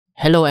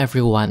Hello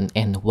everyone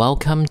and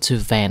welcome to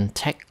Van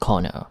Tech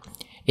Corner.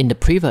 In the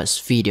previous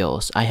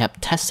videos, I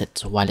have tested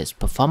the wireless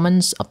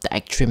performance of the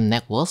Extreme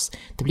Networks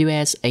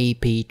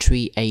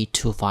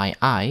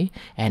WS-AP3825i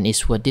and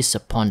it was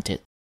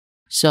disappointed.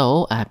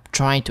 So I have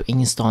tried to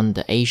install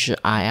the Asia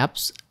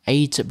IAPS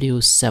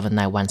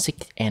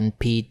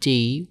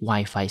AW7916-NPD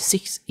Wi-Fi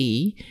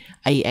 6E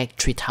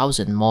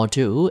AX3000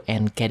 module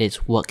and get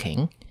it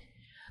working.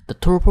 The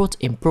throughput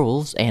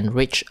improves and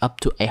reach up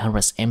to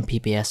 800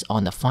 Mbps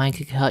on the 5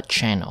 GHz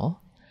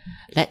channel.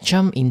 Let's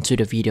jump into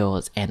the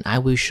videos and I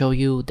will show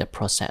you the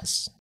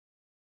process.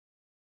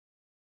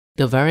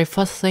 The very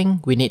first thing,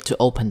 we need to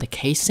open the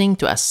casing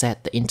to access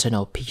the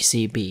internal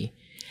PCB.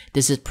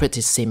 This is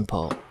pretty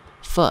simple.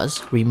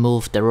 First,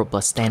 remove the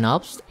rubber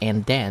stand-ups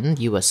and then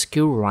use a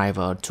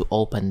screwdriver to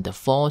open the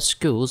 4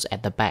 screws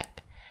at the back.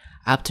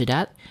 After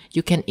that,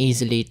 you can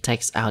easily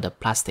take out the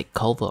plastic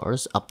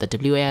covers of the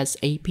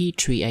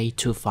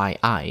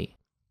WS-AP3825i.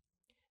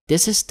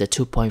 This is the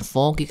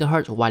 2.4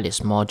 GHz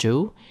wireless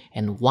module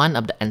and one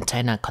of the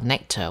antenna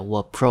connector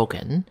were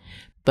broken,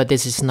 but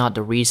this is not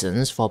the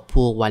reasons for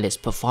poor wireless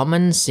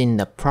performance in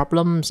the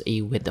problems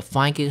with the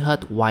 5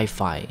 GHz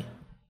Wi-Fi.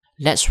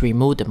 Let's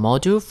remove the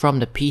module from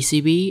the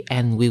PCB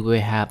and we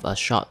will have a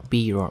short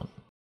B-roll.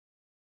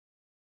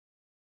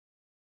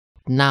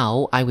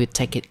 Now I will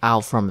take it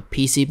out from the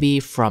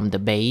PCB from the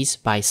base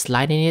by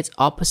sliding it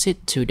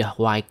opposite to the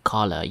white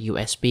color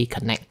USB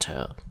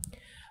connector.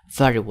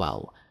 Very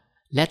well.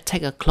 Let's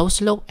take a close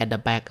look at the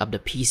back of the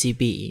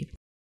PCB.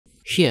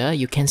 Here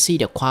you can see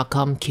the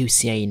Qualcomm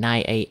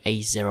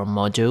QCA9880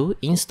 module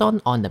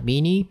installed on the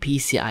mini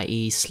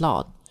PCIe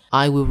slot.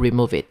 I will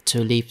remove it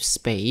to leave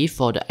space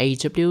for the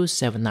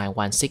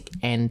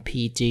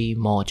AW7916-NPD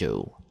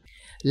module.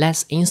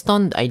 Let's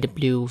install the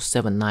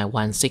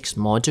AW7916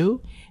 module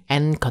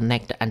and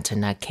connect the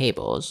antenna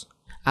cables.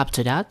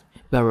 After that,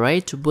 we are ready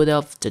to boot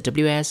up the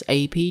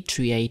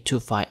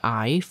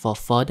WS-AP3825i for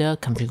further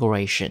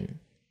configuration.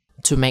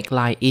 To make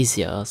life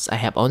easier, I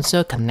have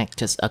also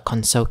connected a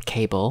console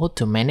cable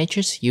to manage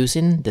it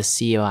using the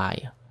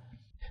CLI.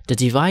 The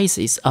device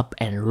is up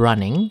and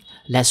running.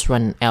 Let's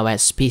run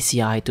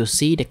LS-PCI to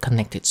see the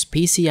connected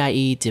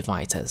PCIe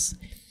devices.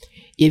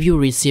 If you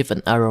receive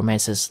an error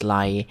message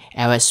like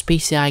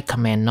LS-PCI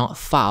command not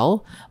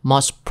found,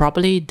 most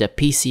probably the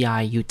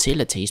PCI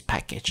utilities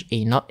package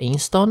is not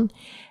installed,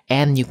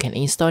 and you can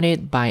install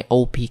it by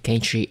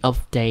OPKG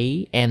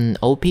update and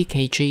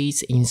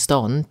OPKG's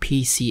install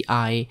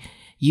PCI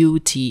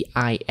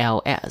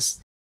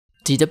utils.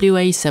 The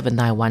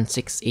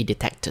WA7916 is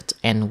detected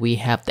and we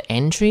have the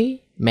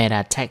entry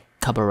MediaTek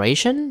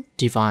Corporation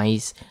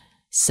device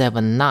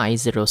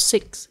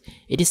 7906.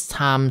 It is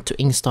time to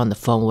install the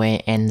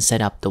firmware and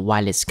set up the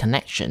wireless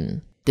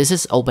connection. This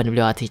is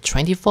OpenWrt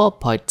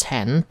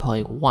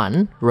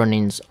 24.10.1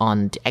 running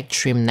on the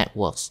Extreme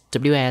Networks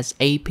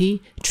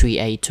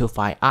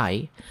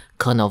WS-AP3825i,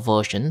 kernel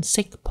version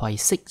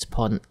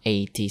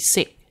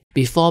 6.6.86.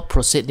 Before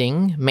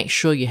proceeding, make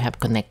sure you have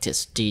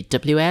connected the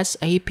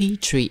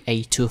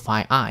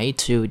WS-AP3825i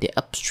to the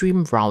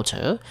upstream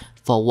router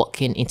for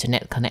working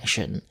internet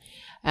connection.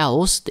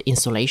 Else the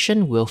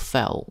installation will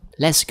fail.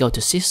 Let's go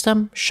to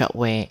System,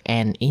 Software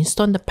and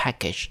install the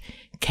package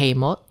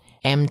htmode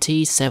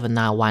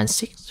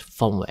MT7916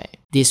 firmware.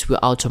 This will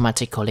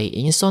automatically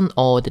install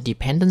all the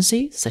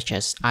dependencies such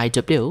as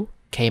IW,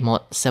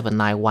 htmode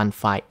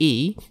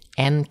 7915e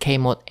and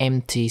htmode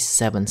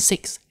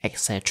MT76,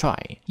 etc.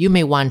 You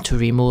may want to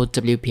remove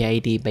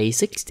WPAD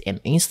basics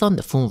and install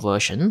the full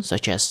version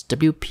such as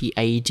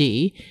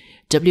WPAD,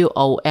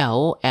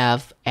 WOLFSL,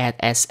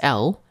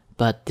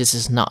 but this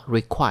is not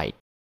required.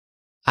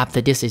 After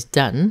this is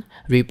done,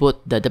 reboot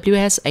the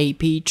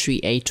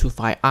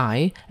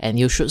WS-AP3825i and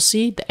you should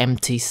see the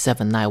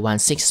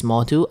MT7916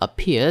 module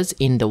appears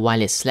in the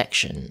wireless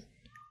selection.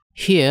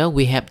 Here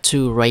we have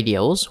 2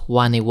 radios,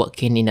 one is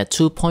working in the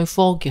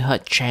 2.4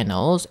 GHz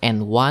channels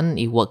and one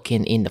is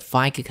working in the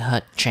 5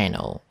 GHz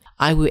channel.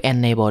 I will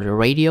enable the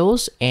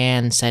radios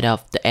and set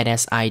up the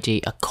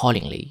SSID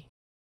accordingly.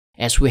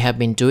 As we have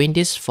been doing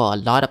this for a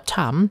lot of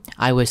time,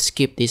 I will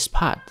skip this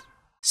part.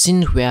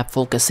 Since we are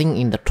focusing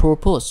in the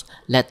throughput,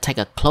 let's take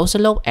a closer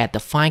look at the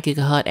 5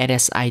 GHz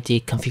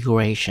SSID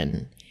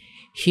configuration.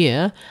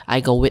 Here,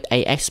 I go with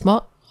AX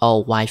mode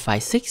or Wi-Fi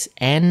 6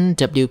 and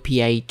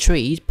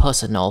WPA3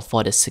 personal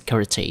for the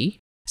security.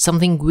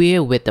 Something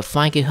weird with the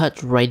 5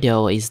 GHz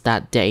radio is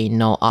that there is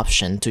no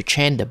option to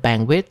change the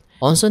bandwidth,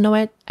 also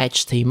known as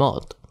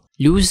htmode.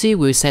 LuCI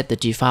will set the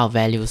default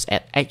values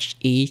at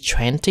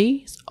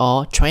HE20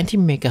 or 20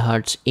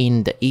 MHz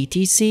in the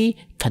ETC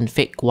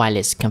config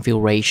wireless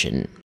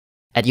configuration.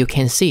 As you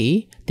can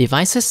see,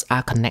 devices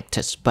are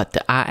connected but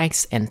the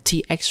RX and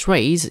TX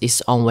rates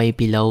is only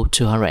below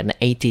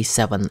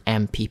 287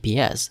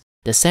 Mbps.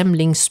 The same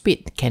link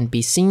speed can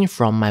be seen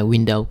from my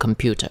Windows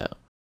computer.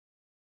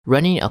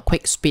 Running a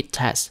quick speed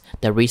test,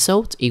 the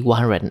result is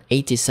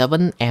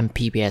 187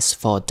 Mbps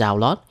for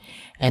download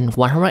and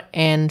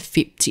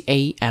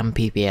 158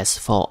 Mbps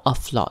for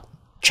offload.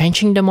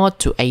 Changing the mode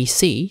to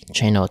AC,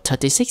 channel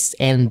 36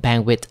 and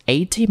bandwidth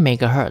 80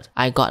 MHz,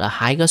 I got a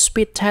higher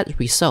speed test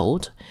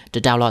result. The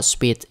download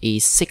speed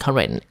is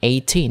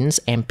 618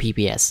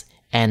 Mbps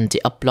and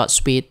the upload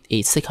speed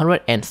is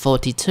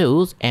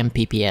 642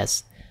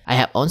 Mbps. I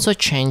have also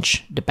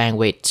changed the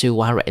bandwidth to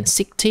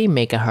 160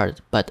 MHz,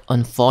 but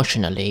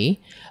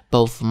unfortunately,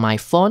 both my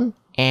phone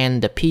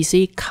and the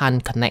PC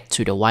can't connect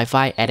to the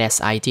Wi-Fi at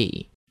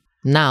SID.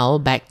 Now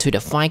back to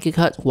the 5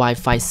 GHz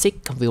Wi-Fi 6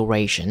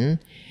 configuration.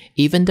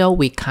 Even though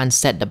we can't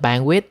set the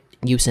bandwidth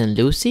using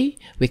LuCI,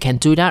 we can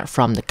do that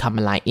from the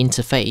command line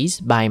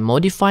interface by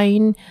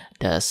modifying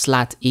the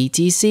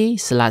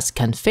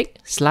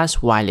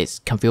 /etc/config/wireless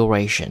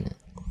configuration.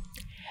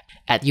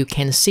 As you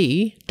can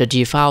see, the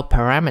default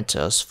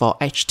parameters for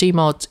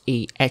htmode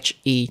is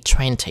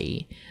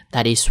HE20.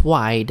 That is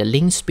why the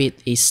link speed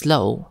is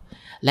slow.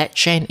 Let's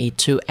change it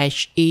to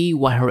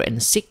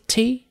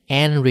HE160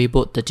 and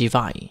reboot the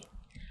device.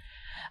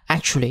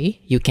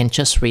 Actually, you can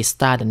just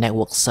restart the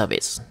network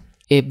service.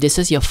 If this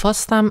is your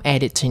first time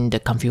editing the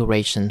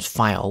configuration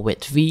file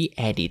with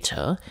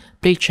vEditor,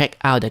 please check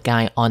out the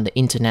guide on the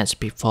internet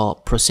before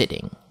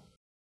proceeding.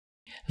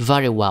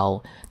 Very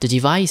well, the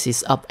device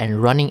is up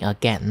and running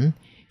again.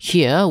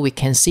 Here we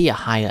can see a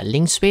higher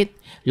link speed.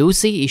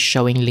 LuCI is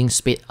showing link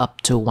speed up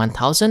to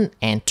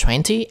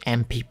 1020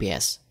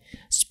 Mbps.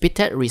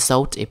 Speedtest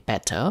result is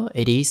better.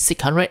 It is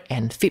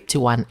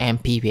 651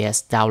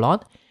 Mbps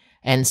download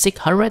and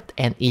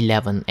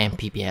 611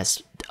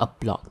 Mbps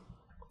upload.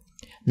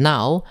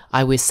 Now,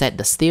 I will set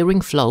the steering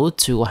flow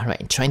to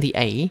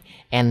 128,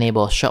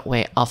 enable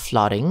shortwave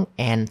offloading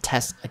and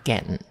test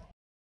again.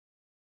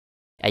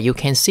 As you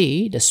can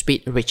see, the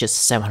speed reaches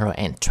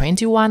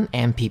 721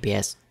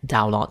 Mbps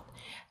download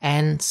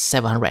and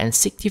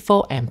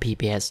 764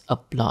 Mbps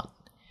upload.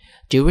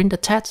 During the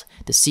test,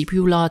 the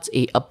CPU load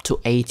is up to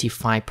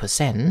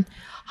 85%.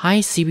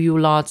 High CPU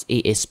load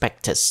is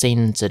expected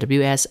since the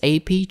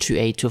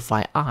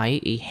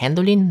WS-AP3825i is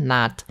handling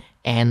NAT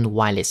and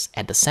wireless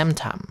at the same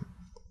time.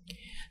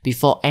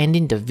 Before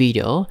ending the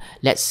video,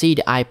 let's see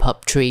the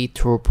EPUB3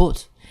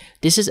 throughput.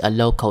 This is a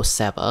local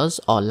servers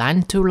or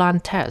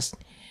LAN-to-LAN test.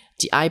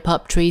 The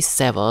EPUB3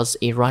 servers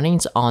is running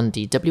on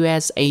the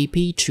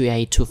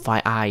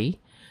WS-AP3825i,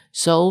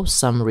 so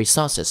some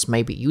resources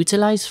may be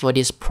utilized for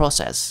this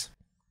process.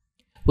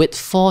 With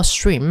 4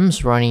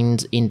 streams running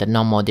in the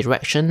normal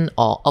direction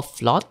or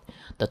offload,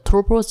 the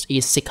throughput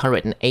is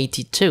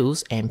 682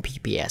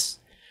 Mbps.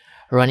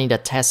 Running the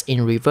test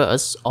in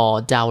reverse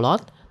or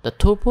download, the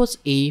throughput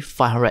is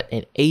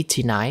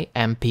 589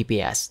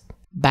 Mbps.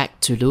 Back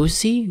to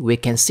LuCI, we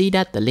can see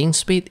that the link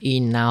speed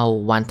is now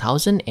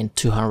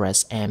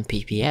 1200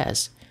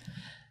 Mbps.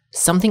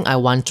 Something I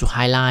want to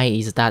highlight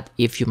is that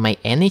if you make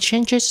any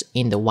changes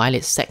in the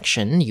wireless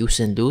section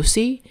using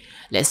LuCI,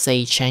 let's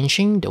say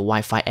changing the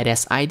Wi-Fi at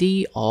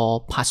SID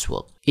or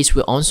password, it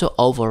will also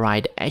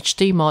override the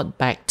htmode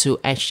back to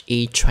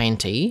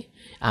HE20.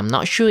 I'm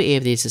not sure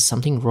if this is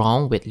something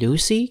wrong with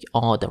LuCI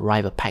or the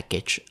driver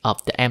package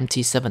of the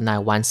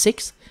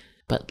MT7916,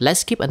 but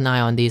let's keep an eye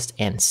on this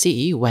and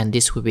see when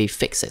this will be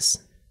fixed.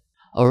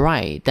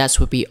 Alright, that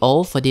will be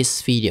all for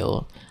this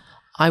video.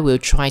 I will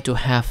try to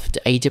have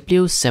the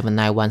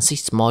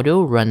AW7916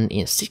 module run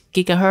in 6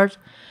 GHz,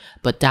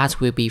 but that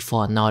will be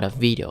for another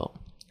video.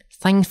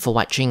 Thanks for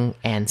watching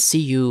and see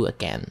you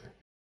again.